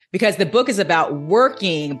because the book is about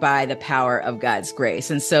working by the power of God's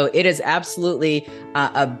grace. And so it is absolutely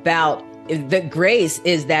about the grace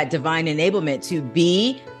is that divine enablement to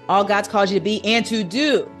be all God's called you to be and to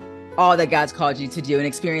do all that God's called you to do and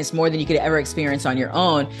experience more than you could ever experience on your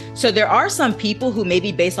own. So there are some people who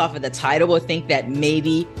maybe based off of the title will think that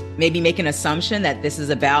maybe make an assumption that this is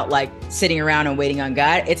about like sitting around and waiting on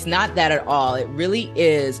God. It's not that at all. It really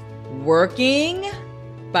is working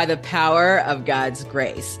by the power of God's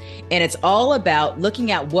grace. And it's all about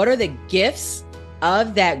looking at what are the gifts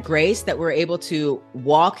of that grace that we're able to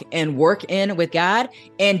walk and work in with God,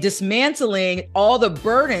 and dismantling all the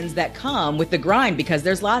burdens that come with the grind, because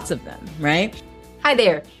there's lots of them, right? Hi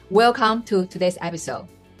there. Welcome to today's episode.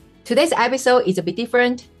 Today's episode is a bit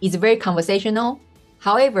different. It's very conversational.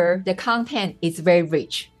 However, the content is very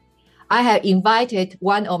rich. I have invited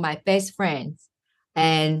one of my best friends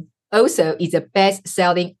and also is a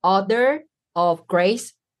best-selling author of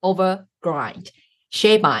Grace Over Grind,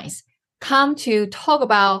 Shae Bynes, come to talk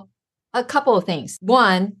about a couple of things.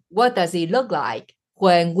 One, what does it look like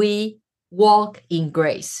when we walk in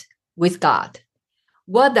grace with God?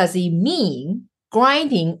 What does it mean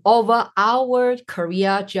grinding over our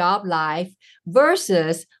career, job, life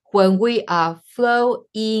versus when we are flow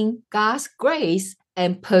in God's grace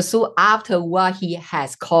and pursue after what He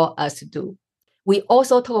has called us to do? We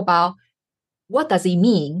also talk about what does it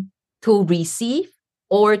mean to receive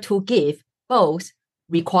or to give. Both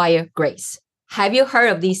require grace. Have you heard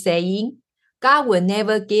of this saying? God will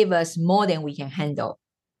never give us more than we can handle.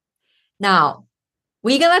 Now,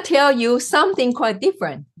 we're going to tell you something quite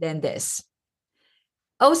different than this.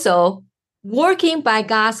 Also, working by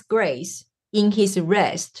God's grace in His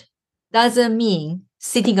rest doesn't mean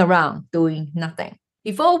sitting around doing nothing.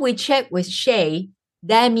 Before we check with Shae,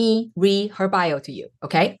 let me read her bio to you,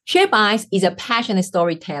 okay? Shae Bynes is a passionate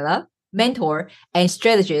storyteller, mentor, and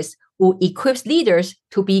strategist who equips leaders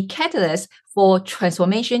to be catalysts for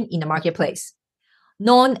transformation in the marketplace.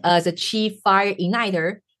 Known as a chief fire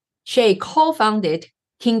igniter, Shae co-founded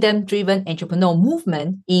Kingdom-Driven Entrepreneur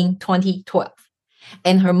Movement in 2012.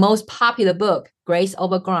 And her most popular book, Grace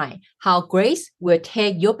Over Grind, How Grace Will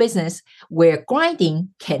Take Your Business Where Grinding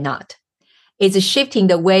Cannot, is shifting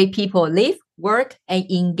the way people live, work, and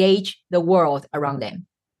engage the world around them.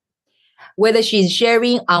 Whether she's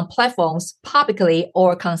sharing on platforms publicly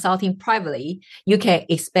or consulting privately, you can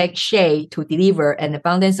expect Shae to deliver an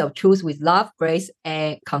abundance of truth with love, grace,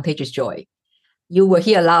 and contagious joy. You will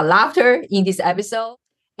hear a lot of laughter in this episode,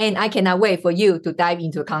 and I cannot wait for you to dive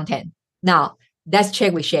into the content. Now, let's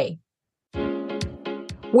check with Shae.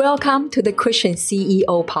 Welcome to the Christian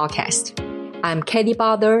CEO podcast. I'm Katie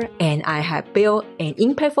Butler, and I have built an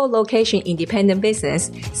impactful location-independent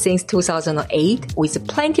business since 2008 with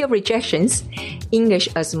plenty of rejections, English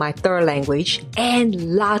as my third language,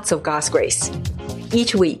 and lots of God's grace.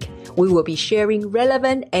 Each week, we will be sharing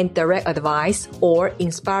relevant and direct advice or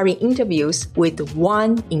inspiring interviews with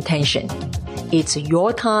one intention. It's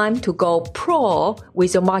your time to go pro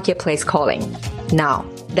with your marketplace calling. Now,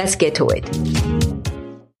 let's get to it.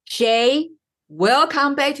 Shae,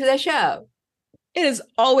 welcome back to the show. It is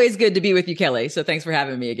always good to be with you, Kelly. So thanks for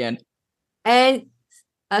having me again. And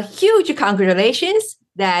a huge congratulations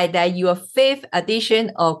that your fifth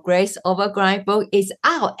edition of Grace Over Grind book is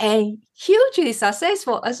out and hugely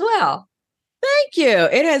successful as well. Thank you.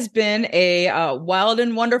 It has been a wild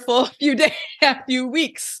and wonderful few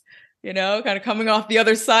weeks, kind of coming off the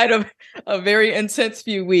other side of a very intense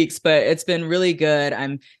few weeks, but it's been really good.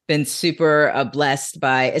 I've been super blessed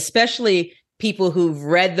by, especially people who've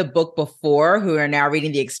read the book before, who are now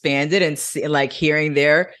reading the expanded and hearing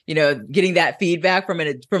their, getting that feedback from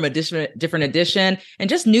a different edition, and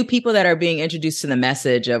just new people that are being introduced to the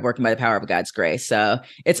message of working by the power of God's grace. So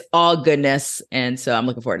it's all goodness. And so I'm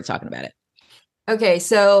looking forward to talking about it. Okay.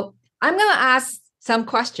 So I'm going to ask some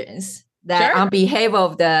questions that on behalf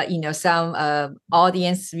of the, some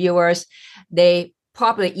audience viewers, they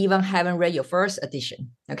probably even haven't read your first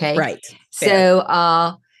edition. Okay. Right. Fair.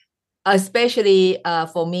 So, especially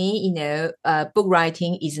for me, book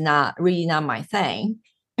writing is really not my thing.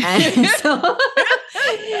 And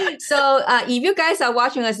so if you guys are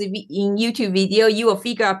watching us in YouTube video, you will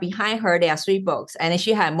figure out behind her there are 3 books, and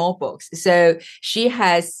she had more books. So she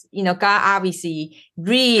has, God obviously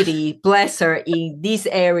really bless her in these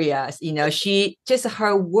areas. She just,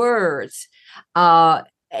 her words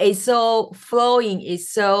is so flowing,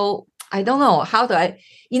 is so, I don't know how to,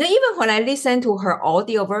 even when I listen to her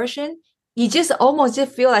audio version, you just almost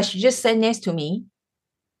just feel like she just sat next to me,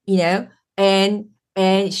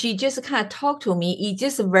 and she just kind of talked to me. It's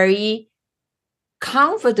just very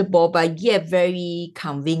comfortable, but yet very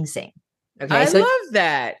convincing. Okay. I So love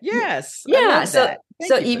that. Yes, I yeah. love So that.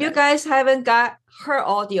 so Thank you if for you that. guys haven't got her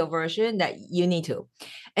audio version, that you need to.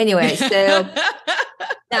 Anyway, so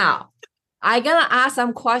now I'm gonna ask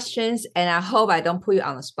some questions, and I hope I don't put you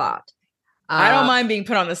on the spot. I don't mind being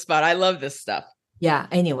put on the spot. I love this stuff. Yeah.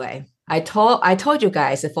 Anyway, I told you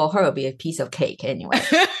guys that for her it'll be a piece of cake. Anyway,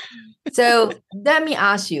 so let me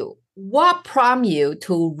ask you, what prompted you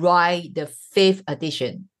to write the fifth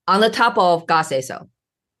edition on the top of God Say So?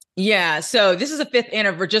 Yeah, so this is a fifth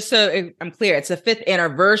anniversary. Just so I'm clear, it's a fifth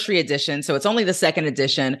anniversary edition. So it's only the second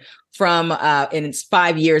edition from, and it's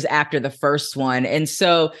 5 years after the first one. And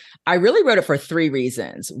so I really wrote it for three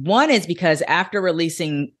reasons. One is because after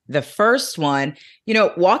releasing the first one,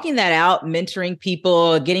 walking that out, mentoring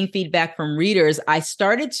people, getting feedback from readers, I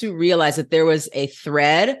started to realize that there was a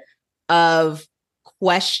thread of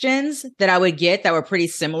questions that I would get that were pretty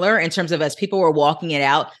similar in terms of, as people were walking it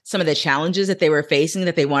out, some of the challenges that they were facing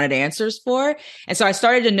that they wanted answers for. And so I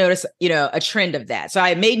started to notice, a trend of that. So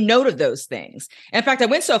I made note of those things. In fact, I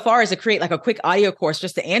went so far as to create like a quick audio course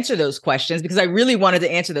just to answer those questions, because I really wanted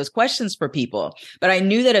to answer those questions for people. But I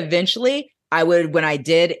knew that eventually I would, when I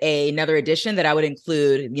did another edition, that I would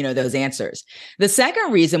include, those answers. The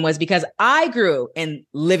second reason was because I grew in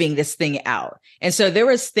living this thing out. And so there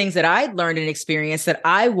was things that I'd learned and experienced that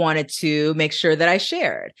I wanted to make sure that I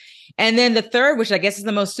shared. And then the third, which I guess is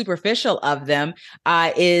the most superficial of them,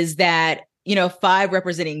 is that, 5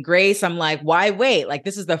 representing grace. I'm like, why wait? Like,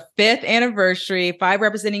 this is the 5th anniversary, 5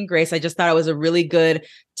 representing grace. I just thought it was a really good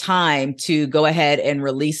time to go ahead and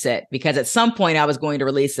release it, because at some point I was going to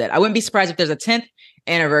release it. I wouldn't be surprised if there's a 10th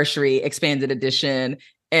anniversary expanded edition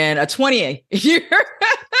and a 20th year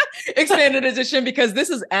expanded edition, because this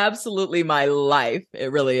is absolutely my life.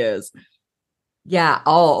 It really is. Yeah.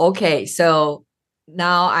 Oh, okay. So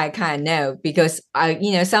now I kind of know, because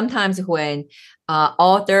sometimes when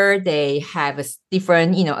author, they have a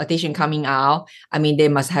different, edition coming out. I mean, they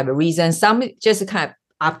must have a reason. Some just kind of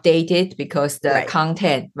updated because the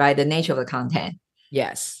content, right? The nature of the content.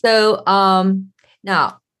 Yes. So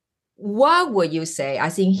now, what would you say? I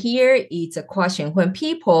think here is a question. When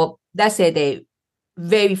people, let's say they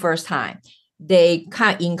very first time, they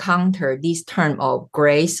kind of encounter this term of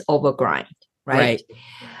grace over grind, right?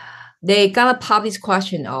 They gonna pop this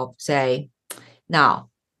question of, say, now,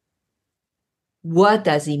 what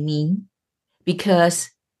does it mean? Because,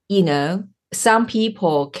 some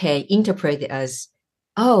people can interpret it as,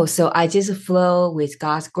 oh, so I just flow with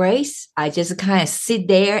God's grace. I just kind of sit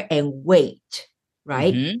there and wait,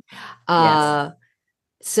 right? Mm-hmm. Yes.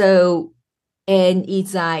 So, and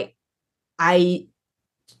it's like, and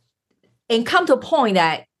come to a point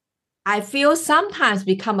that I feel sometimes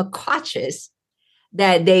become a cautious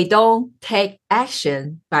that they don't take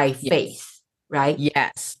action by faith, right?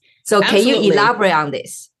 Yes. So absolutely. Can you elaborate on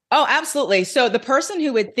this? Oh, absolutely. So the person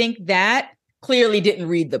who would think that clearly didn't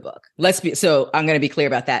read the book. So I'm going to be clear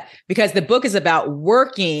about that, because the book is about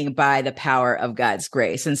working by the power of God's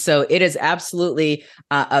grace. And so it is absolutely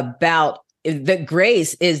about the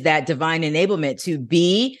grace is that divine enablement to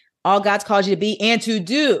be all God's called you to be, and to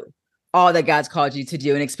do all that God's called you to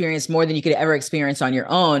do, and experience more than you could ever experience on your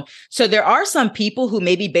own. So there are some people who,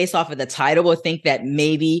 maybe based off of the title, will think that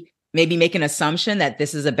maybe make an assumption that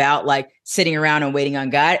this is about like sitting around and waiting on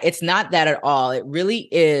God. It's not that at all. It really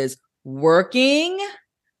is working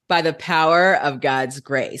by the power of God's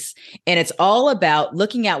grace. And it's all about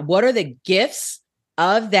looking at what are the gifts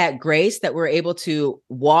of that grace that we're able to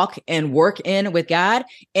walk and work in with God,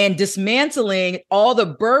 and dismantling all the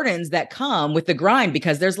burdens that come with the grind,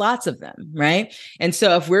 because there's lots of them, right? And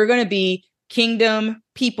so if we're going to be kingdom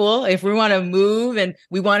people, if we want to move and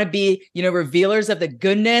we want to be, revealers of the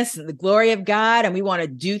goodness and the glory of God, and we want to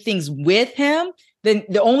do things with him, then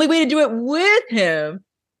the only way to do it with him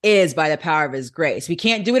is by the power of his grace. We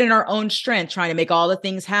can't do it in our own strength, trying to make all the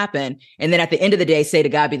things happen, and then at the end of the day say to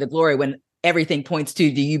God be the glory, when everything points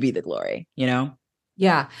to, do you be the glory,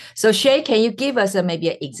 Yeah. So Shae, can you give us maybe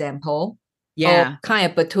an example? Yeah. Of kind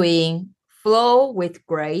of between flow with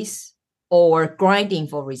grace or grinding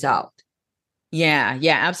for result? Yeah,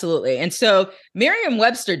 absolutely. And so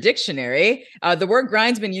Merriam-Webster dictionary, the word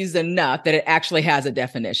grind's been used enough that it actually has a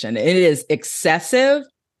definition. It is excessive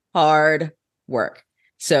hard work.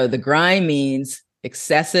 So the grind means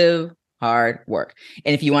excessive hard work.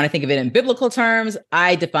 And if you want to think of it in biblical terms,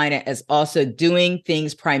 I define it as also doing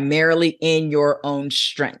things primarily in your own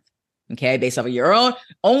strength. Okay, based off of your own,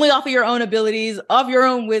 only off of your own abilities, of your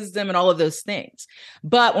own wisdom, and all of those things.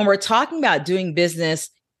 But when we're talking about doing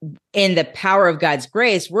business in the power of God's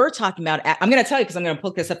grace, we're talking about, I'm going to tell you, because I'm going to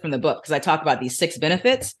pull this up from the book, because I talk about these 6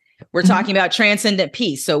 benefits. We're talking about transcendent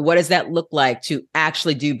peace. So what does that look like to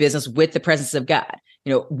actually do business with the presence of God?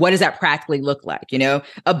 What does that practically look like?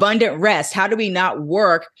 Abundant rest. How do we not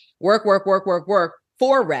work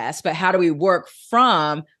for rest, but how do we work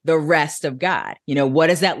from the rest of God? What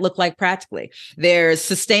does that look like practically? There's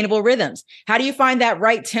sustainable rhythms. How do you find that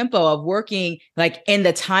right tempo of working like in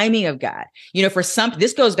the timing of God? For some,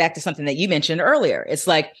 this goes back to something that you mentioned earlier. It's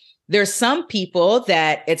like, there's some people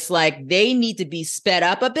that it's like they need to be sped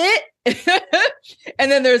up a bit. And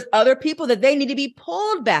then there's other people that they need to be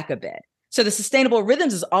pulled back a bit. So the sustainable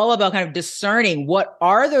rhythms is all about kind of discerning what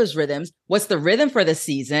are those rhythms, what's the rhythm for the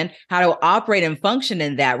season, how to operate and function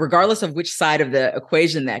in that, regardless of which side of the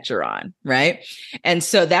equation that you're on, right? And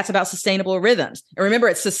so that's about sustainable rhythms. And remember,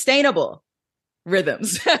 it's sustainable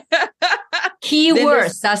rhythms.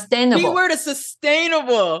 Keyword, sustainable. Keyword is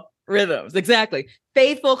sustainable rhythms. Exactly.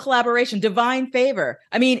 Faithful collaboration, divine favor.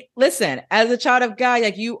 I mean, listen, as a child of God,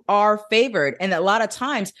 like you are favored. And a lot of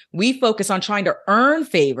times we focus on trying to earn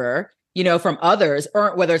favor, from others,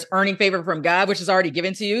 or whether it's earning favor from God, which is already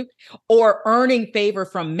given to you, or earning favor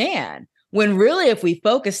from man. When really, if we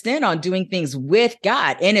focused in on doing things with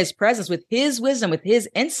God, in his presence, with his wisdom, with his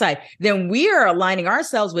insight, then we are aligning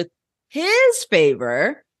ourselves with his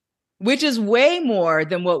favor, which is way more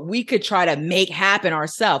than what we could try to make happen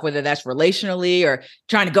ourselves, whether that's relationally or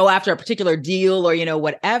trying to go after a particular deal or,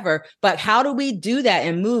 whatever. But how do we do that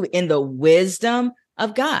and move in the wisdom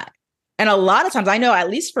of God? And a lot of times I know,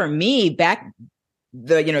 at least for me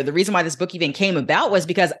the reason why this book even came about was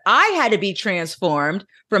because I had to be transformed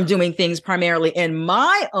from doing things primarily in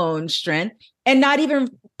my own strength and I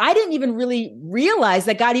didn't even really realize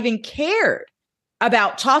that God even cared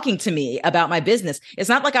about talking to me about my business. It's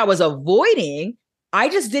not like I was avoiding. I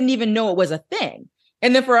just didn't even know it was a thing.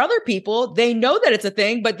 And then for other people, they know that it's a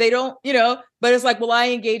thing, but they don't, but it's like, well, I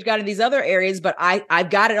engage God in these other areas, but I've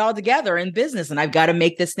got it all together in business and I've got to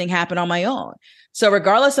make this thing happen on my own. So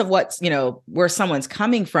regardless of what's, where someone's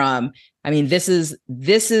coming from, I mean, this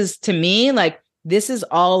is to me, like, this is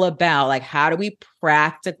all about like, how do we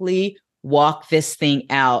practically walk this thing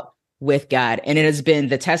out with God? And it has been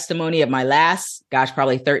the testimony of my last,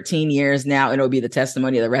 probably 13 years now. And it'll be the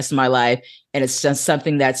testimony of the rest of my life. And it's just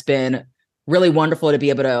something that's been really wonderful to be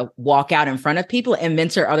able to walk out in front of people and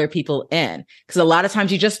mentor other people in. Because a lot of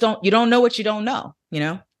times you don't know what you don't know,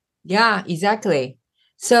 Yeah, exactly.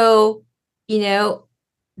 So,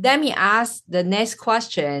 let me ask the next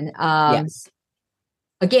question. Yes.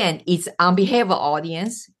 Again, it's on behalf of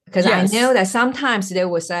audience, because Yes. I know that sometimes they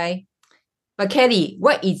will say, but Kelly,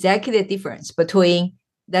 what exactly the difference between,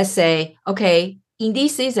 let's say, okay, in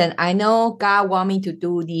this season, I know God want me to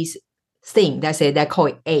do this thing, they call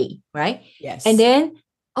it A, right? Yes. And then,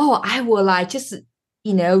 I will like just,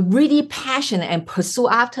 really passionate and pursue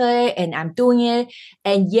after it, and I'm doing it.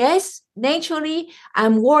 And yes, naturally,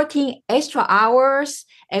 I'm working extra hours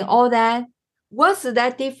and all that. What's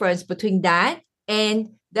that difference between that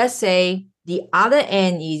and, let's say, the other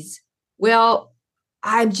end is, well,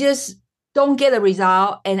 I just don't get a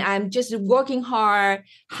result and I'm just working hard,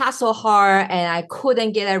 hustle hard, and I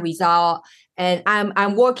couldn't get a result. And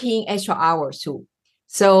I'm working extra hours too.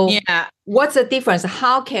 So yeah. What's the difference?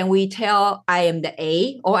 How can we tell I am the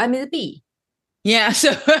A or I'm the B? Yeah.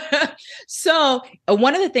 So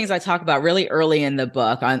one of the things I talk about really early in the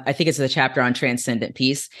book, I think it's the chapter on transcendent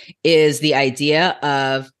peace, is the idea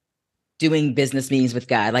of doing business meetings with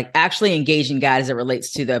God, like actually engaging God as it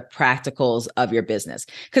relates to the practicals of your business.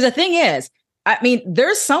 Because the thing is, I mean,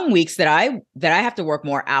 there's some weeks that I have to work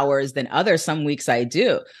more hours than others. Some weeks I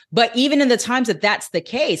do. But even in the times that that's the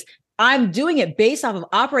case, I'm doing it based off of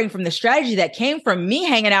operating from the strategy that came from me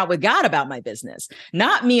hanging out with God about my business,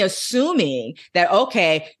 not me assuming that,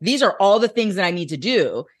 okay, these are all the things that I need to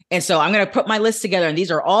do. And so I'm going to put my list together and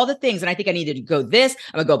these are all the things. And I think I need to go this.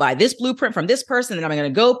 I'm going to go buy this blueprint from this person. And I'm going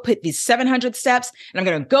to go put these 700 steps and I'm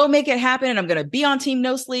going to go make it happen. And I'm going to be on team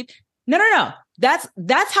no sleep. No.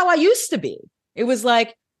 That's how I used to be. It was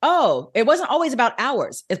like, oh, it wasn't always about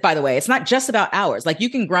hours. By the way, it's not just about hours. Like you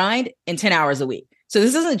can grind in 10 hours a week. So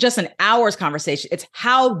this isn't just an hours conversation. It's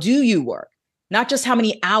how do you work? Not just how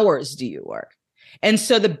many hours do you work? And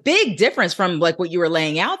so the big difference from like what you were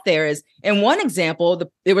laying out there is, in one example,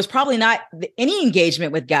 there was probably not any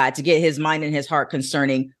engagement with God to get his mind and his heart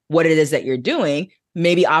concerning what it is that you're doing,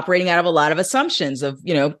 maybe operating out of a lot of assumptions of,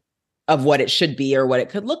 of what it should be or what it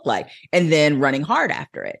could look like, and then running hard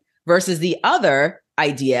after it, versus the other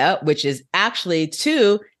idea, which is actually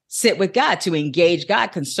to sit with God, to engage God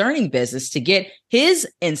concerning business, to get his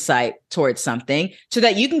insight towards something so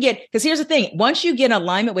that you can get, because here's the thing, once you get in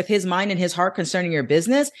alignment with his mind and his heart concerning your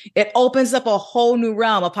business, it opens up a whole new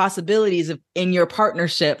realm of possibilities in your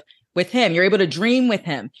partnership with him. You're able to dream with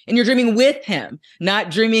him, and you're dreaming with him,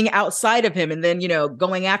 not dreaming outside of him. And then,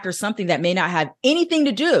 going after something that may not have anything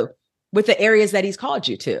to do with the areas that he's called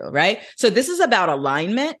you to. Right. So this is about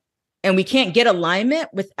alignment, and we can't get alignment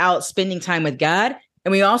without spending time with God.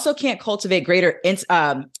 And we also can't cultivate greater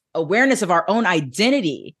awareness of our own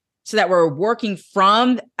identity, so that we're working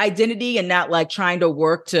from identity and not like trying to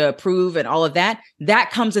work to prove and all of that. That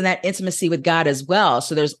comes in that intimacy with God as well.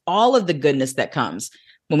 So there's all of the goodness that comes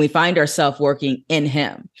when we find ourselves working in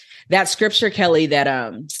him. That scripture, Kelly, that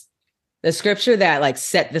the scripture that like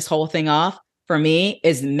set this whole thing off for me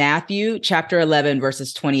is Matthew chapter 11,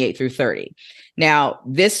 verses 28 through 30. Now,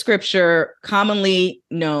 this scripture, commonly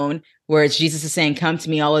known, where it's Jesus is saying, come to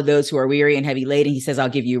me, all of those who are weary and heavy laden. He says, I'll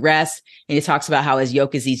give you rest. And he talks about how his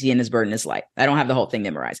yoke is easy and his burden is light. I don't have the whole thing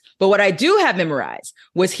memorized. But what I do have memorized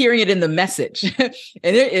was hearing it in the message. And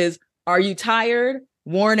it is, are you tired,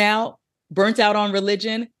 worn out, burnt out on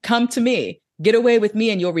religion? Come to me. Get away with me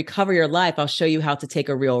and you'll recover your life. I'll show you how to take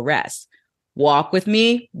a real rest. Walk with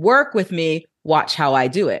me, work with me, watch how I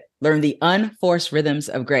do it. Learn the unforced rhythms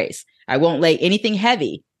of grace. I won't lay anything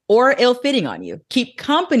heavy or ill-fitting on you. Keep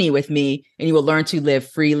company with me and you will learn to live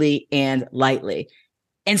freely and lightly.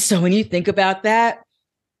 And so when you think about that,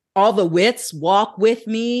 all the widths, walk with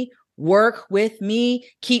me, work with me,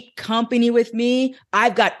 keep company with me.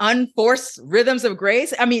 I've got unforced rhythms of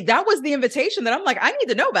grace. I mean, that was the invitation that I'm like, I need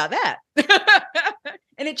to know about that.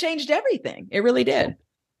 And it changed everything. It really did.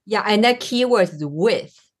 Yeah. And that keyword is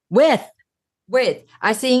with. With.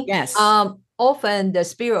 I think yes. Often the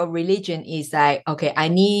spirit of religion is like, okay, I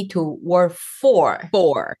need to work for.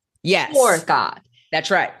 Yes. For God.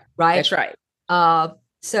 That's right. Right. That's right. I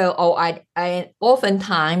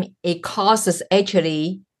oftentimes it causes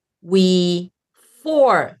actually we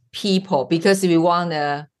for people because we want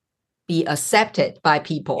to be accepted by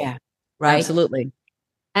people. Yeah. Right. Absolutely.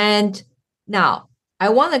 And now I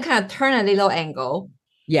want to kind of turn a little angle.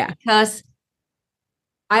 Yeah. Because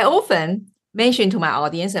I often mention to my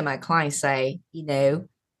audience and my clients say,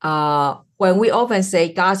 when we often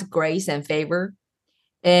say God's grace and favor,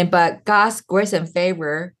 but God's grace and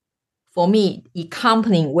favor, for me,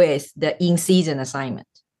 accompanying with the in-season assignment,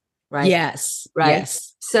 right? Yes. Right.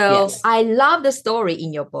 Yes. So yes. I love the story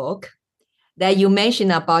in your book that you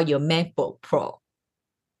mentioned about your MacBook Pro.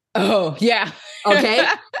 Oh, yeah. Okay.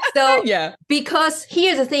 So, yeah. Because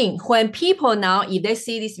here's the thing, when people now, if they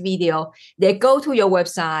see this video, they go to your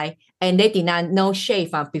website and they did not know Shae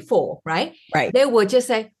from before, right? Right. They will just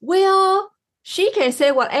say, well, she can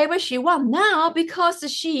say whatever she wants now because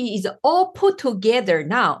she is all put together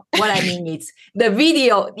now. What I mean is the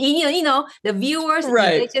video, the viewers,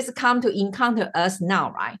 right. they just come to encounter us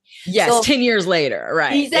now, right? Yes, so, 10 years later,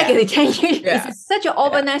 right. Exactly, 10 years. Yeah. It's such an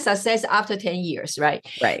overnight success after 10 years, right?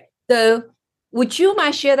 Right. So would you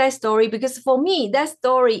mind share that story? Because for me, that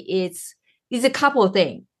story is a couple of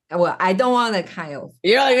things. Well, I don't want to kind of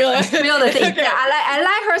spill the thing. Okay. Yeah, I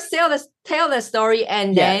like her tell the story,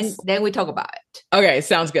 and then we talk about it. Okay,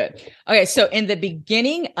 sounds good. Okay, so in the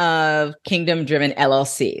beginning of Kingdom Driven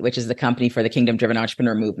LLC, which is the company for the Kingdom Driven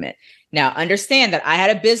Entrepreneur Movement. Now, understand that I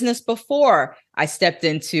had a business before I stepped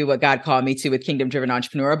into what God called me to with Kingdom Driven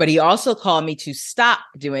Entrepreneur, but he also called me to stop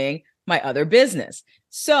doing my other business.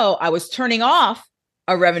 So I was turning off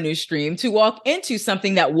a revenue stream to walk into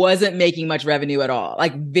something that wasn't making much revenue at all,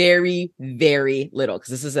 like very, very little.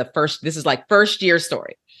 Because this is like first year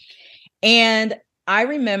story. And I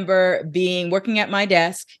remember working at my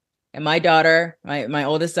desk, and my daughter, my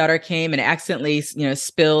oldest daughter, came and accidentally,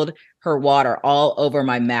 spilled her water all over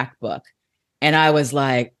my MacBook. And I was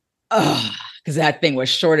like, oh, because that thing was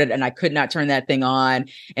shorted and I could not turn that thing on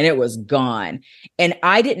and it was gone. And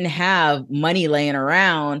I didn't have money laying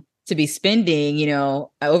around to be spending,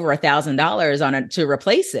 over $1,000 on it to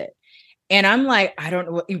replace it. And I'm like, I don't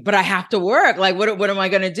know, but I have to work. Like, what am I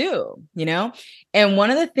going to do? And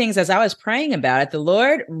one of the things as I was praying about it, the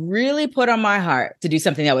Lord really put on my heart to do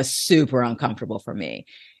something that was super uncomfortable for me.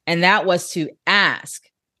 And that was to ask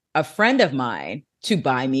a friend of mine to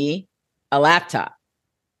buy me a laptop.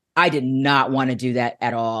 I did not want to do that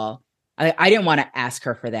at all. I didn't want to ask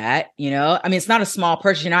her for that. It's not a small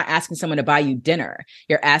purchase. You're not asking someone to buy you dinner.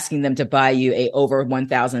 You're asking them to buy you a over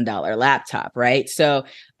 $1,000 laptop. Right. So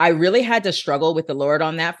I really had to struggle with the Lord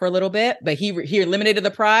on that for a little bit, but he eliminated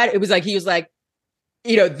the pride. It was like, he was like,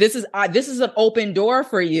 this is an open door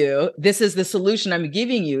for you. This is the solution I'm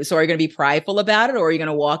giving you. So are you going to be prideful about it, or are you going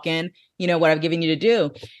to walk in, what I've given you to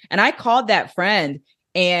do? And I called that friend,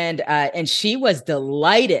 and she was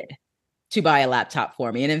delighted to buy a laptop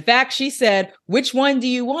for me. And in fact, she said, "Which one do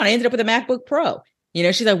you want?" I ended up with a MacBook Pro.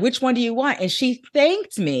 She said, "Which one do you want?" And she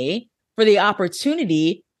thanked me for the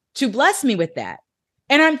opportunity to bless me with that.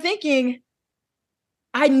 And I'm thinking,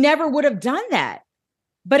 I never would have done that.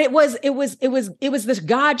 But it was this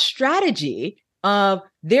God strategy of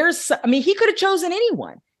he could have chosen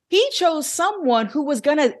anyone. He chose someone who was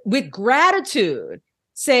gonna, with gratitude,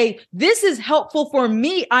 say, "This is helpful for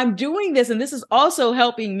me. I'm doing this, and this is also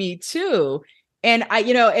helping me too." And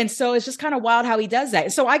and so it's just kind of wild how he does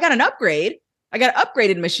that. So I got an upgrade. I got an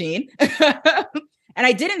upgraded machine, and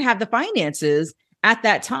I didn't have the finances at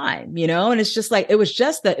that time, and it's just like, it was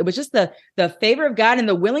just the favor of God and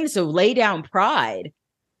the willingness to lay down pride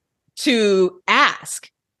to ask,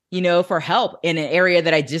 for help in an area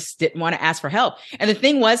that I just didn't want to ask for help. And the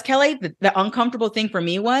thing was, Kelly, the uncomfortable thing for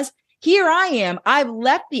me was, here I am. I've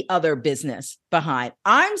left the other business behind.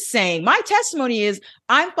 I'm saying my testimony is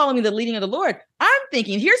I'm following the leading of the Lord. I'm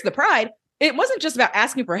thinking, here's the pride. It wasn't just about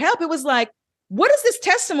asking for help. It was like, what does this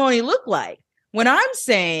testimony look like when I'm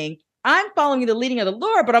saying I'm following the leading of the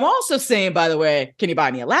Lord, but I'm also saying, by the way, can you buy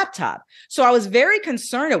me a laptop? So I was very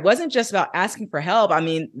concerned. It wasn't just about asking for help. I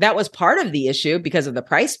mean, that was part of the issue because of the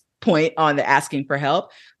price point on the asking for help.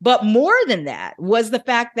 But more than that was the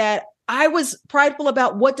fact that I was prideful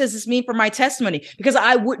about, what does this mean for my testimony? Because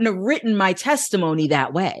I wouldn't have written my testimony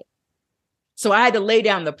that way. So I had to lay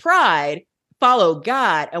down the pride, follow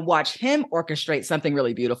God, and watch him orchestrate something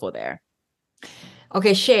really beautiful there.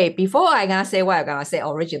 Okay, Shae, before I gonna say what I'm gonna say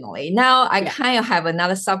originally, now I kind of have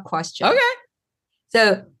another sub question. Okay.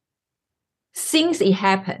 So since it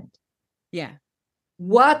happened,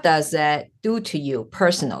 what does that do to you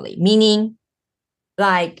personally? Meaning,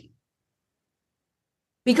 like,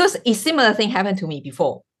 because a similar thing happened to me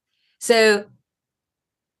before. So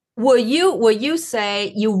will you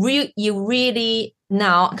say you really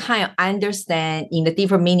now kind of understand in the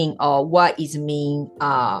different meaning of what is mean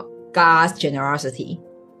God's generosity?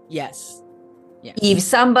 Yes. If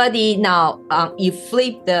somebody now, you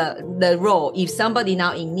flip the role, if somebody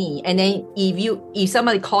now in need, and then if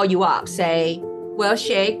somebody call you up, say, "Well,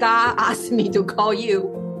 Shae, God asked me to call you,"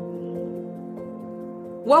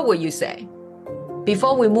 what will you say?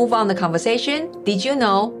 Before we move on the conversation, did you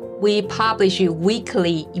know we publish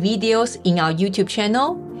weekly videos in our YouTube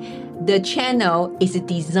channel? The channel is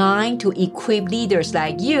designed to equip leaders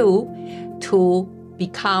like you to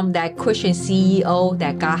become that Christian CEO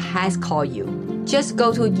that God has called you. Just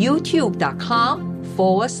go to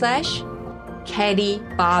youtube.com/Kelly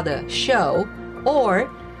Barder Show, or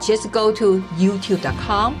just go to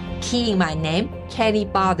youtube.com, key in my name, Kelly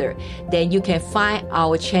Barder. Then you can find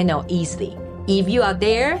our channel easily. If you are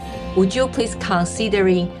there, would you please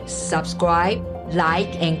considering subscribe,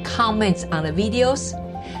 like, and comment on the videos?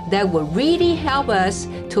 That will really help us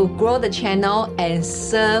to grow the channel and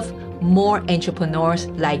serve more entrepreneurs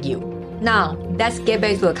like you. Now, let's get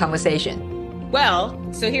back to the conversation. Well,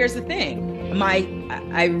 so here's the thing.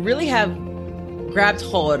 I really have grabbed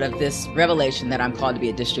hold of this revelation that I'm called to be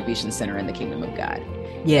a distribution center in the kingdom of God.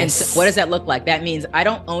 Yes. And so what does that look like? That means I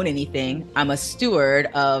don't own anything. I'm a steward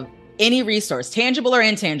of any resource, tangible or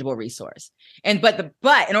intangible resource. But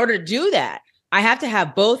in order to do that, I have to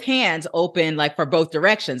have both hands open, like for both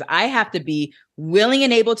directions. I have to be willing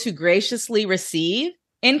and able to graciously receive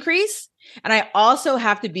increase. And I also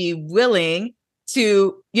have to be willing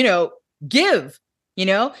to, give,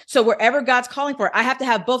 so wherever God's calling for, I have to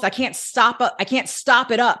have both. I can't stop up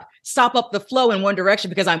the flow in one direction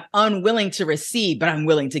because I'm unwilling to receive, but I'm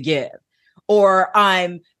willing to give. Or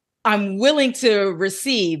I'm willing to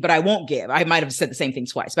receive, but I won't give. I might have said the same thing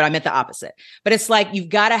twice, but I meant the opposite. But it's like, you've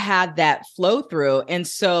got to have that flow through. And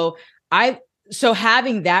so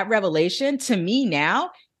having that revelation to me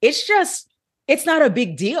now, it's not a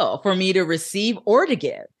big deal for me to receive or to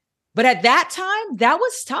give. But at that time, that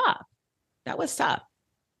was tough.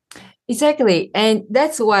 Exactly. And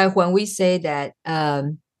that's why when we say that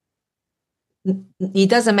it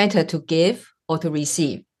doesn't matter to give or to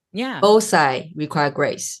receive. Yeah. Both sides require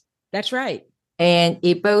grace. That's right. And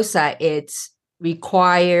if both sides, it's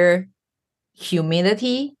require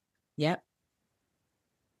humility. Yep.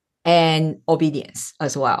 And obedience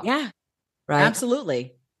as well. Yeah. Right.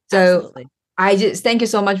 Absolutely. So Absolutely. I just thank you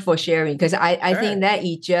so much for sharing, because I Sure. think that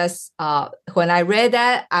it just when I read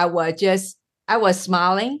that, I was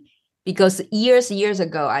smiling, because years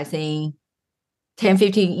ago, I think 10,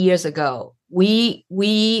 15 years ago, we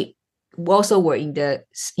also were in the,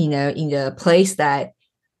 in the place that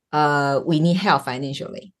we need help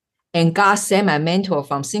financially. And God sent my mentor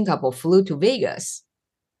from Singapore, flew to Vegas.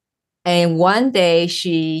 And one day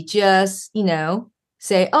she just,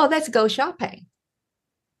 say, oh, let's go shopping.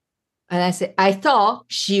 And I said, I thought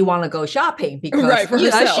she want to go shopping because right, for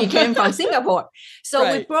herself. She came from Singapore.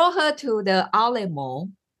 So we brought her to the outlet mall.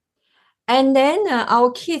 And then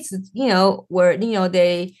our kids, were,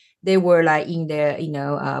 they were like in their,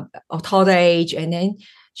 toddler age. And then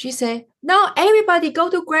she said, no, everybody go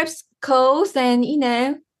to grab clothes and,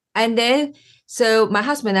 and then, so my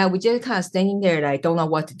husband and I, we just kind of standing there, like, don't know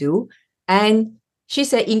what to do. And she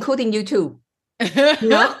said, including you too,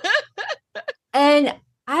 And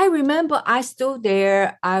I remember I stood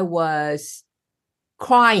there, I was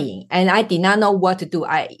crying and I did not know what to do.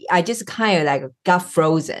 I just kind of like got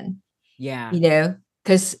frozen. Yeah.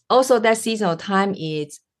 Because also that season of time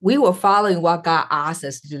is we were following what God asked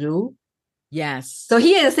us to do. Yes. So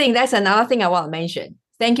here's the thing. That's another thing I want to mention.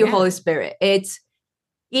 Thank you, Holy Spirit.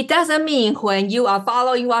 It doesn't mean when you are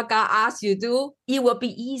following what God asks you to do, it will be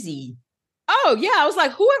easy. Oh, yeah. I was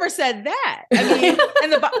like, whoever said that? I mean,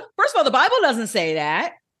 and first of all, the Bible doesn't say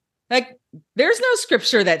that. Like, there's no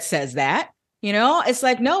scripture that says that. It's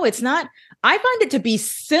like, no, it's not. I find it to be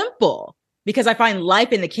simple because I find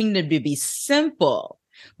life in the kingdom to be simple,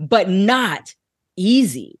 but not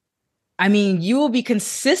easy. I mean, you will be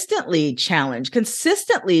consistently challenged,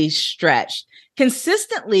 consistently stretched,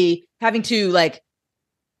 consistently having to like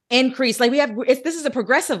increase. Like this is a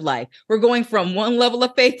progressive life. We're going from one level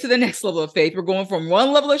of faith to the next level of faith. We're going from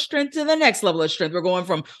one level of strength to the next level of strength. We're going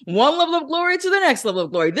from one level of glory to the next level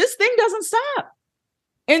of glory. This thing doesn't stop.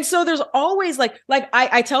 And so there's always like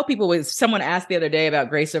I tell people, with someone asked the other day about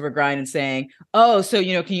grace over grind and saying, oh, so,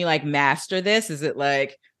 can you like master this? Is it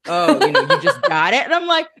like, oh, you just got it? And I'm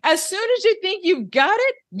like, as soon as you think you've got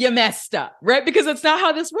it, you messed up, right? Because it's not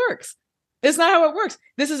how this works. It's not how it works.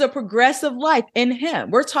 This is a progressive life in him.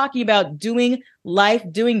 We're talking about doing life,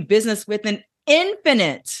 doing business with an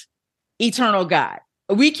infinite, eternal God.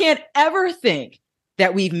 We can't ever think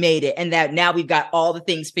that we've made it and that now we've got all the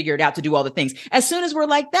things figured out to do all the things. As soon as we're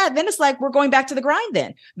like that, then it's like we're going back to the grind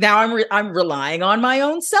then. Now I'm relying on my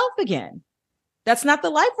own self again. That's not the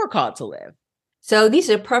life we're called to live. So this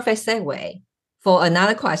is a perfect segue for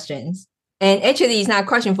another question. And actually, it's not a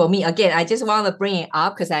question for me. Again, I just want to bring it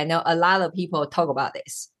up because I know a lot of people talk about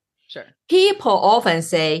this. Sure. People often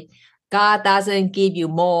say, God doesn't give you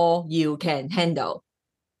more you can handle,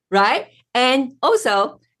 right? And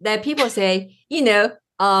also that people say, the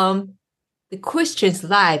Christian's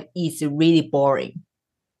life is really boring.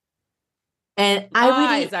 And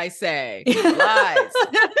I say. Lies.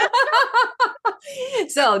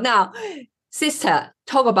 So now, sister,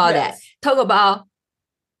 talk about that. Talk about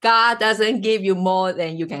God doesn't give you more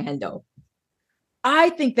than you can handle. I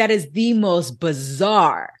think that is the most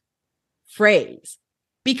bizarre phrase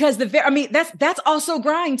because that's also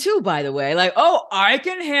grind too, by the way. Like, oh, I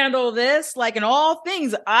can handle this. Like in all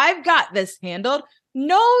things, I've got this handled.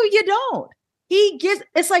 No, you don't.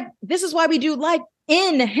 It's like, this is why we do life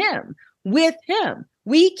in him, with him.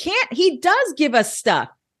 He does give us stuff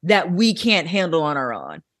that we can't handle on our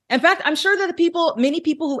own. In fact, I'm sure that many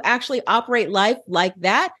people who actually operate life like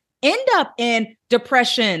that end up in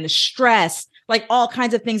depression, stress, like all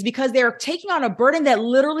kinds of things, because they're taking on a burden that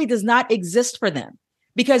literally does not exist for them.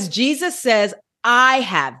 Because Jesus says, I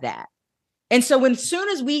have that. And so as soon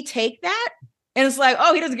as we take that, and it's like,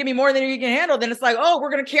 oh, he doesn't give me more than you can handle, then it's like, oh,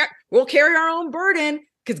 we'll carry our own burden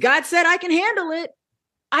because God said I can handle it.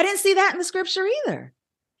 I didn't see that in the scripture either.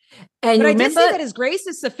 But I did see that his grace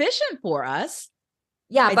is sufficient for us.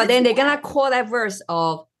 Yeah, but then they're going to call that verse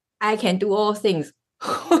of, I can do all things.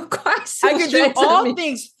 Christ, I can do all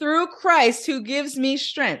things through Christ who gives me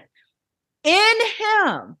strength. In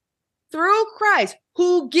him, through Christ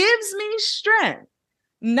who gives me strength,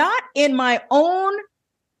 not in my own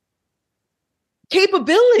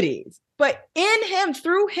capabilities, but in him,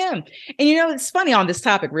 through him. And it's funny on this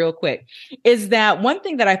topic real quick, is that one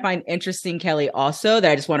thing that I find interesting, Kelly, also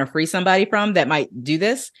that I just want to free somebody from that might do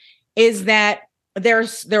this, is that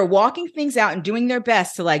they're walking things out and doing their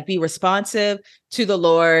best to like be responsive to the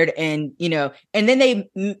Lord. And, and then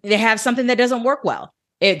they have something that doesn't work well.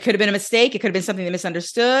 It could have been a mistake. It could have been something they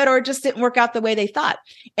misunderstood, or it just didn't work out the way they thought.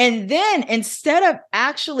 And then instead of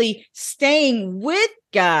actually staying with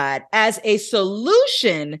God as a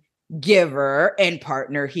solution giver and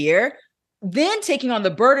partner here, then taking on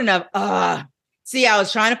the burden of, see, I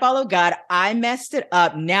was trying to follow God. I messed it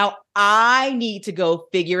up. Now I need to go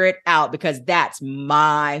figure it out because that's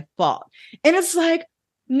my fault. And it's like,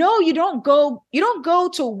 No, you don't go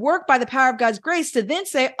to work by the power of God's grace to then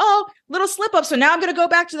say, oh, little slip up. So now I'm going to go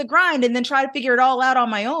back to the grind and then try to figure it all out on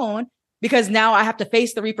my own because now I have to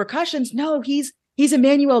face the repercussions. No, he's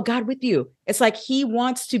Emmanuel, God with you. It's like he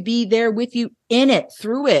wants to be there with you in it,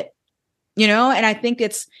 through it, and I think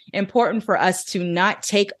it's important for us to not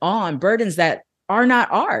take on burdens that are not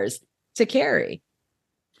ours to carry.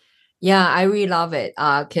 Yeah, I really love it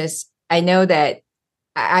because I know that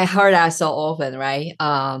I heard that so often, right?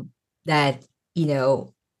 That,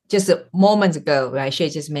 just a moment ago, right?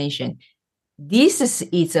 Shae just mentioned,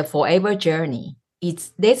 it's a forever journey.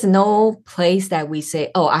 There's no place that we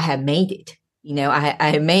say, oh, I have made it. I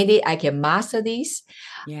have made it. I can master this.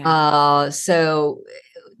 Yeah. So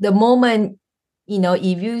the moment,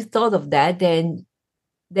 if you thought of that, then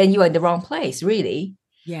you are in the wrong place, really.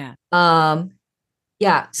 Yeah.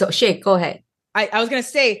 Yeah. So Shae, go ahead. I was going to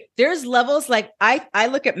say there's levels like I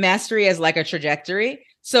look at mastery as like a trajectory.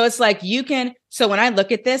 So it's like so when I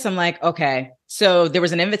look at this, I'm like, okay, so there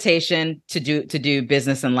was an invitation to do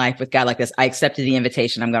business in life with God like this. I accepted the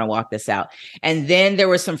invitation. I'm going to walk this out. And then there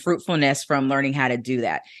was some fruitfulness from learning how to do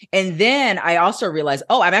that. And then I also realized,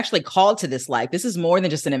 oh, I'm actually called to this life. This is more than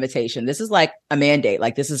just an invitation. This is like a mandate.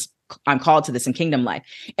 Like I'm called to this in kingdom life.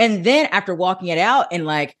 And then after walking it out and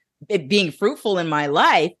like it being fruitful in my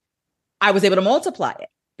life, I was able to multiply it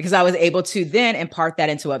because I was able to then impart that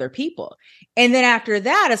into other people. And then after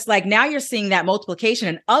that, it's like now you're seeing that multiplication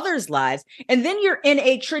in others' lives. And then you're in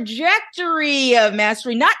a trajectory of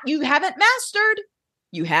mastery. You haven't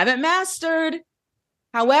mastered.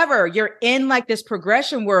 However, you're in like this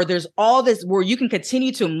progression where there's all this, where you can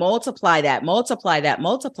continue to multiply that.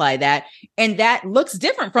 And that looks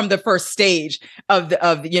different from the first stage of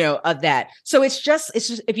that. So it's just,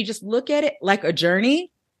 if you just look at it like a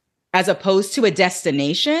journey, as opposed to a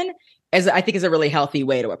destination, as I think is a really healthy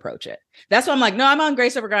way to approach it. That's why I'm like, no, I'm on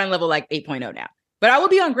grace over grind level like 8.0 now, but I will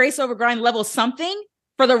be on grace over grind level something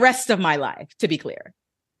for the rest of my life, to be clear.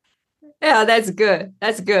 Yeah, that's good.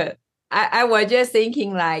 That's good. I was just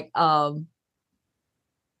thinking like, I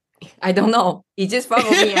don't know. It just followed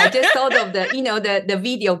me. I just thought of the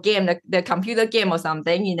video game, the computer game or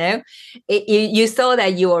something, you saw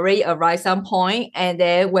that you already arrived some point and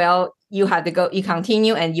then, you have to go, you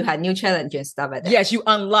continue and you had new challenges and stuff like that. Yes, you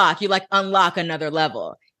unlock another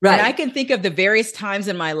level. Right. And I can think of the various times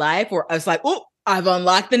in my life where I was like, oh, I've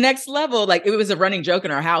unlocked the next level. Like it was a running joke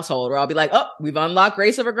in our household where I'll be like, oh, we've unlocked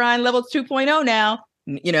grace over grind level 2.0 now.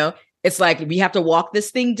 It's like we have to walk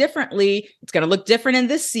this thing differently. It's going to look different in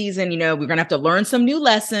this season. We're going to have to learn some new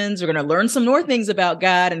lessons. We're going to learn some more things about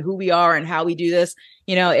God and who we are and how we do this.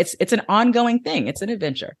 It's an ongoing thing. It's an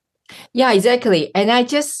adventure. Yeah, exactly. And I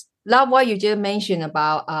just love what you just mentioned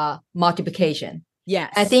about multiplication.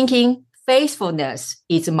 Yes. I thinking faithfulness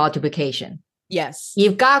is multiplication. Yes.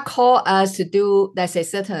 If God called us to do, let's say,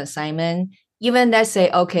 certain assignment, even let's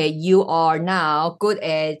say, okay, you are now good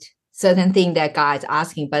at certain thing that God is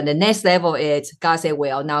asking, but the next level is God say,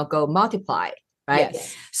 well, now go multiply, right?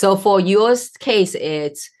 Yes. So for your case,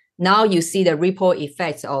 it's now you see the ripple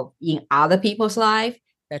effects of in other people's life.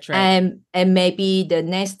 That's right. And maybe the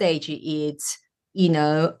next stage is,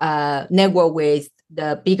 network with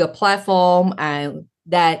the bigger platform and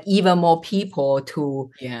that even more people to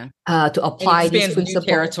apply these principles.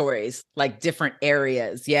 Territories, like different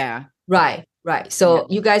areas. Yeah. Right. So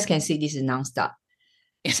you guys can see this is nonstop.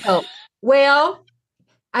 So,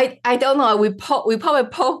 I don't know. We probably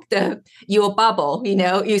poked your bubble.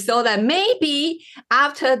 You saw that maybe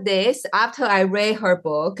after I read her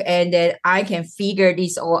book, and then I can figure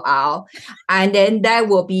this all out, and then that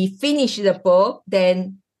will be finish the book.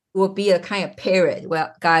 Then will be a kind of period.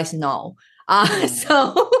 Well, guys, no.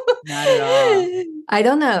 So not at all. I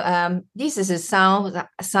don't know. This is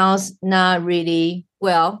sounds not really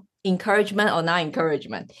encouragement or not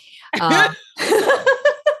encouragement.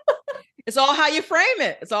 It's all how you frame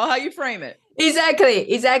it.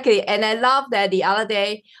 Exactly. And I love that the other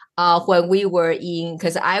day when we were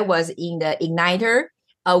because I was in the Igniter,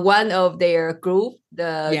 one of their group,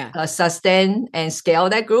 the sustain and scale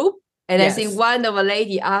that group. And yes. I think one of the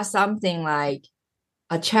lady asked something like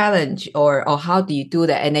a challenge or how do you do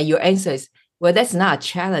that? And then your answer is, well, that's not a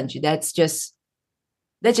challenge. That's just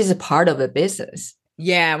a part of the business.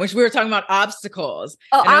 Yeah, which we were talking about obstacles.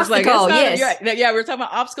 Oh, and obstacle, yes. Yeah, we were talking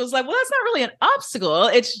about obstacles. Like, well, that's not really an obstacle.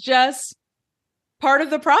 It's just part of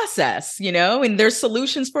the process, and there's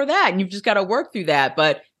solutions for that. And you've just got to work through that.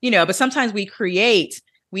 But, but sometimes we create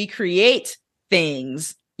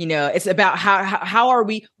things, it's about how are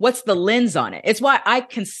we, what's the lens on it? It's why I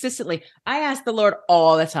ask the Lord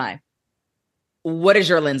all the time, what is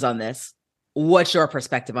your lens on this? what's your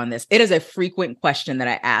perspective on this? It is a frequent question that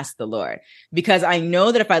I ask the Lord, because I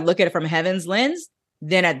know that if I look at it from heaven's lens,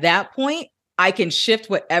 then at that point, I can shift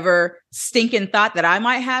whatever stinking thought that I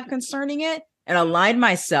might have concerning it and align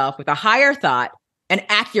myself with a higher thought, an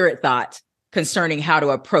accurate thought concerning how to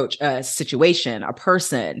approach a situation, a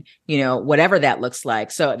person, whatever that looks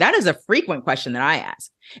like. So that is a frequent question that I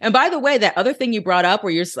ask. And by the way, that other thing you brought up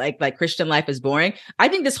where you're like Christian life is boring. I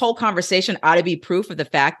think this whole conversation ought to be proof of the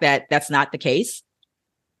fact that that's not the case,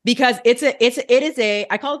 because it is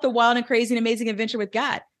I call it the wild and crazy and amazing adventure with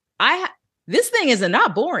God. This thing is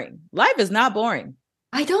not boring. Life is not boring.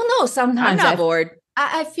 I don't know. Sometimes I'm not bored.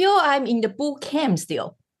 I feel I'm in the boot camp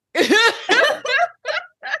still.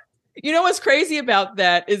 What's crazy about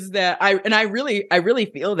that is that I really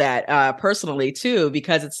feel that personally too,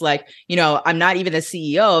 because it's like, I'm not even the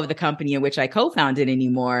CEO of the company in which I co-founded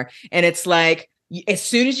anymore. And it's like, as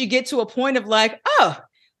soon as you get to a point of like, oh,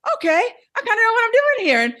 okay, I kind of know what I'm doing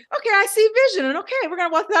here. And okay, I see vision. And okay, we're going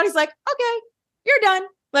to walk out. He's like, okay, you're done.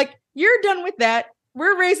 Like, you're done with that.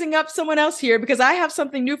 We're raising up someone else here because I have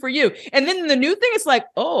something new for you. And then the new thing is like,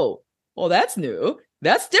 oh, well, that's new.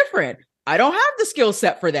 That's different. I don't have the skill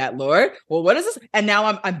set for that, Lord. Well, what is this? And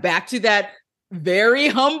now I'm back to that very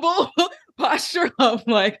humble posture of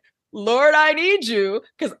like, Lord, I need you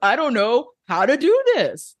because I don't know how to do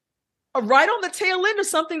this. Right on the tail end of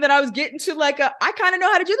something that I was getting to, like, I kind of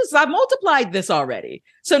know how to do this. I've multiplied this already.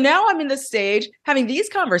 So now I'm in the stage having these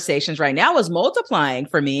conversations right now is multiplying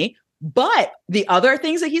for me. But the other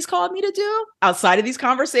things that he's called me to do outside of these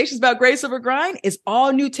conversations about grace over grind is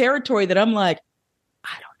all new territory that I'm like,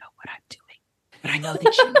 I don't know what I'm doing, but I know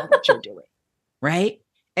that you know what you're doing. Right.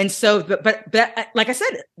 And so, but like I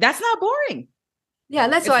said, that's not boring. Yeah,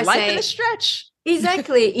 that's why I life say in a stretch.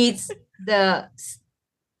 Exactly. It's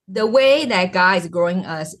the way that God is growing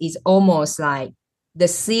us is almost like the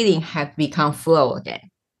ceiling has become floor again.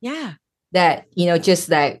 Yeah. That, just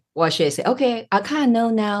like what Shae said, okay, I kind of know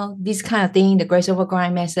now this kind of thing, the grace over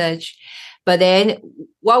grind message. But then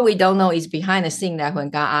what we don't know is behind the scene that when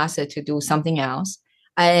God asks us to do something else,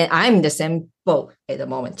 and I'm in the same boat at the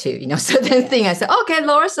moment too, certain thing I said, okay,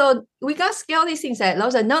 Lord, so we got to scale these things. And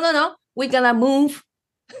Lord said, no, we're going to move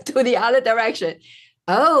to the other direction.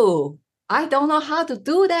 Oh, I don't know how to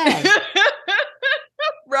do that.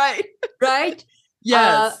 Right.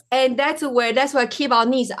 Yes. And that's why keep our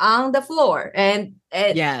knees on the floor. And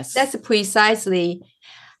yes, that's precisely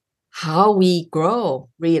how we grow,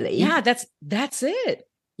 really. Yeah, that's it.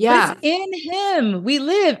 Yeah. But it's in him. We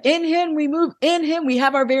live in him. We move in him. We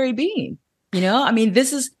have our very being. I mean,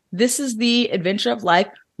 this is the adventure of life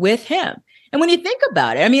with him. And when you think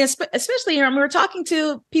about it, I mean, especially we're talking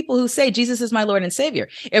to people who say Jesus is my Lord and Savior.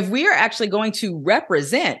 If we are actually going to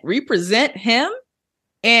represent him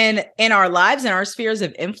in our lives and our spheres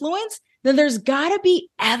of influence, then there's got to be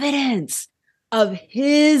evidence of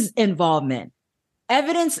his involvement,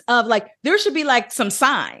 evidence of there should be some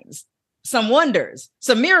signs, some wonders,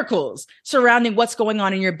 some miracles surrounding what's going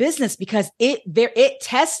on in your business, because it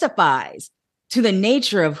testifies to the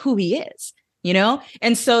nature of who he is,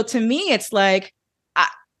 And so to me, it's like,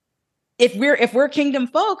 if we're kingdom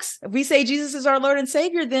folks, if we say Jesus is our Lord and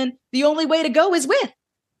Savior, then the only way to go is with.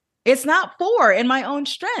 It's not for in my own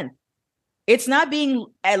strength. It's not being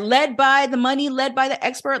led by the money, led by the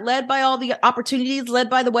expert, led by all the opportunities,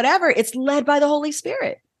 led by the whatever. It's led by the Holy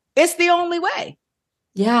Spirit. It's the only way.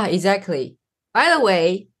 Yeah, exactly. By the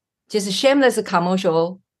way, just a shameless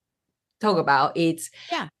commercial talk about it.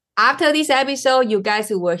 Yeah. After this episode, you guys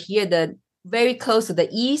who were here very close to the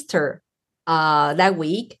Easter that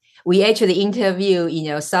week, we actually interview,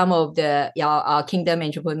 some of the our kingdom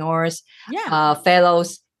entrepreneurs,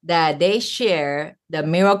 fellows, that they share the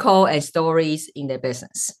miracle and stories in their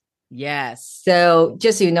business. Yes. So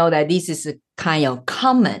just that this is a kind of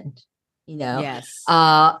common, Yes.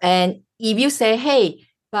 And if you say, hey,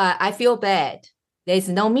 but I feel bad, there's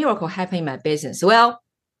no miracle happening in my business. Well,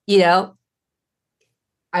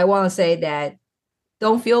 I want to say that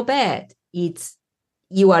don't feel bad.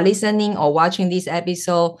 You are listening or watching this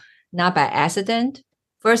episode not by accident.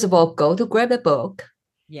 First of all, go to grab the book.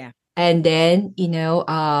 Yeah. And then,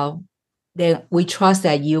 then we trust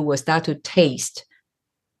that you will start to taste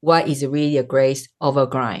what is really a grace over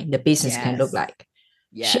grind the business can look like.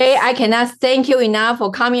 Yes. Shae, I cannot thank you enough for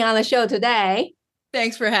coming on the show today.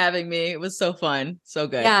 Thanks for having me. It was so fun. So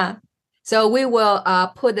good. Yeah. So we will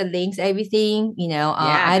put the links, everything,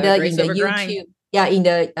 either in the YouTube. Grind. Yeah, in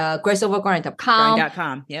the graceovergrind.com.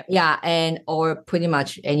 Grind.com. Yep. Yeah, or pretty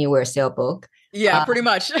much anywhere sell book. Yeah, pretty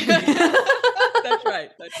much. That's That's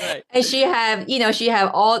right. That's right. And she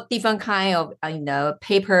have all different kind of,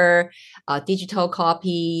 paper, digital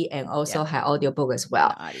copy, and also have audiobook as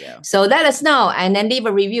well. Audio. So let us know, and then leave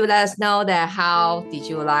a review. Let us know that how did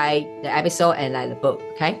you like the episode and like the book.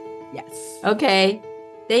 Okay. Yes. Okay.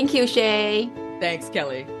 Thank you, Shae. Thanks,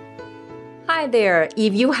 Kelly. Hi there.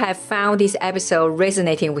 If you have found this episode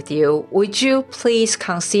resonating with you, would you please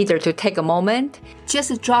consider to take a moment?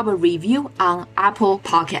 Just drop a review on Apple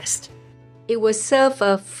Podcast. It will serve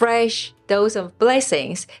a fresh dose of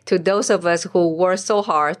blessings to those of us who work so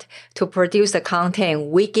hard to produce the content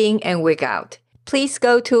week in and week out. Please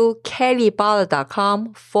go to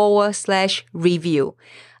kellybutler.com/review.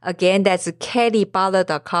 Again, that's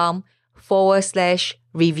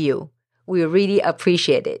kellybutler.com/review. We really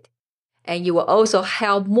appreciate it. And you will also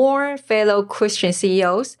help more fellow Christian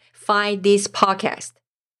CEOs find this podcast.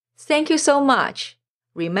 Thank you so much.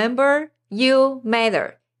 Remember, you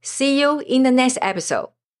matter. See you in the next episode.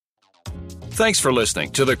 Thanks for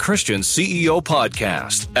listening to the Christian CEO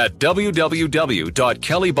Podcast at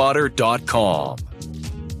www.kellybotter.com.